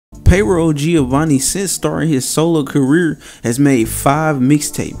Payroll Giovanni, since starting his solo career, has made 5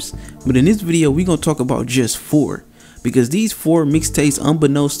 mixtapes, but in this video we're gonna talk about just 4, because these 4 mixtapes,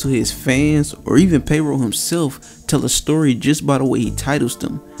 unbeknownst to his fans or even Payroll himself, tell a story just by the way he titles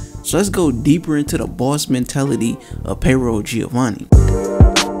them. So let's go deeper into the boss mentality of Payroll Giovanni.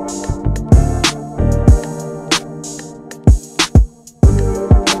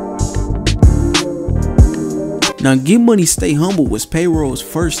 Now, Get Money Stay Humble was Payroll's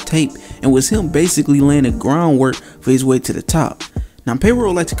first tape and was him basically laying the groundwork for his way to the top. Now,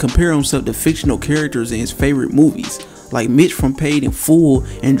 Payroll liked to compare himself to fictional characters in his favorite movies, like Mitch from Paid in Full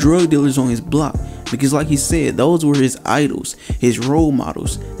and drug dealers on his block, because like he said, those were his idols, his role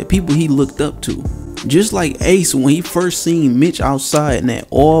models, the people he looked up to. Just like Ace when he first seen Mitch outside in that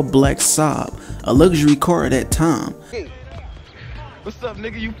all-black Saab, a luxury car at that time. Hey, what's up,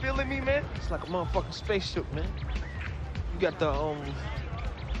 nigga? You feeling me, man? It's like a motherfucking spaceship, man. You got the,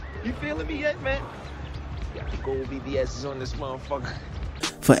 you feeling me yet, man? You got the gold BBSs on this motherfucker.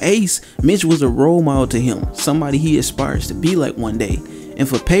 For Ace, Mitch was a role model to him, somebody he aspires to be like one day. And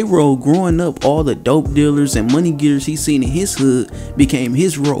for Payroll, growing up, all the dope dealers and money getters he seen in his hood became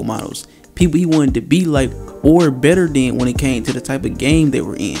his role models, people he wanted to be like or better than when it came to the type of game they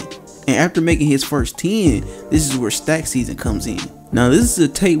were in. And after making his first 10, this is where Stack Season comes in. Now, this is a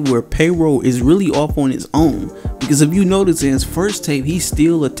tape where Payroll is really off on his own, because if you notice in his first tape, he's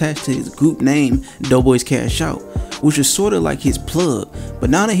still attached to his group name, Doughboys Cash Out, which is sort of like his plug. But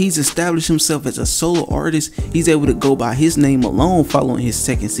now that he's established himself as a solo artist, he's able to go by his name alone following his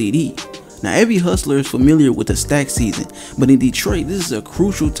second CD. Now, every hustler is familiar with the Stack Season, but in Detroit, this is a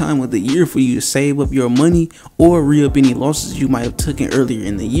crucial time of the year for you to save up your money or re-up any losses you might have taken earlier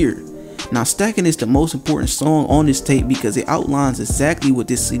in the year. Now, Stacking is the most important song on this tape because it outlines exactly what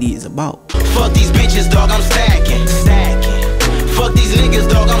this CD is about. Fuck these bitches, dog, I'm stacking. Fuck these niggas,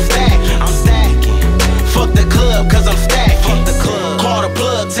 dog, I'm stacking. Fuck the club, cause I'm stacking. Fuck the club. Call the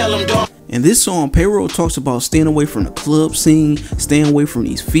plug, tell them, dog. In this song, Payroll talks about staying away from the club scene, staying away from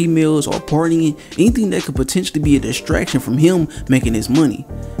these females or partying, anything that could potentially be a distraction from him making his money.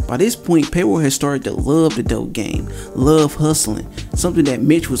 By this point, Payroll has started to love the dope game, love hustling, something that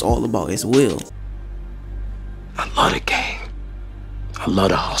Mitch was all about as well. I love the game. I love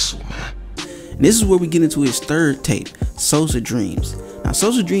the hustle, man. And this is where we get into his third tape, Sosa Dreams. Now,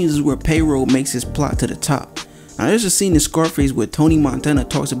 Sosa Dreams is where Payroll makes his plot to the top. Now, there's a scene in Scarface where Tony Montana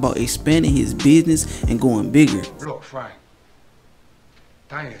talks about expanding his business and going bigger. Look, Frank,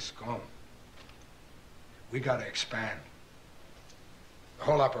 Tanya's gone. We gotta expand the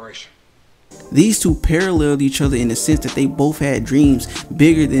whole operation. These two paralleled each other in the sense that they both had dreams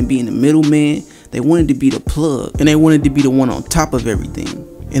bigger than being the middleman. They wanted to be the plug, and they wanted to be the one on top of everything.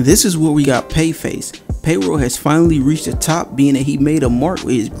 And this is where we got Payface. Payroll has finally reached the top, being that he made a mark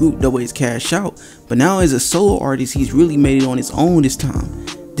with his group Doughboys Cash Out, but now as a solo artist, he's really made it on his own this time.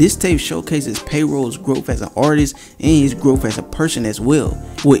 This tape showcases Payroll's growth as an artist and his growth as a person as well,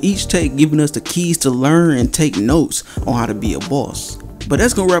 with each tape giving us the keys to learn and take notes on how to be a boss. But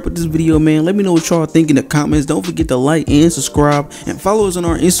that's gonna wrap up this video, man. Let me know what y'all think in the comments. Don't forget to like and subscribe, and follow us on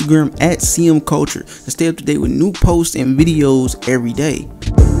our Instagram at CMCULTURE to stay up to date with new posts and videos every day.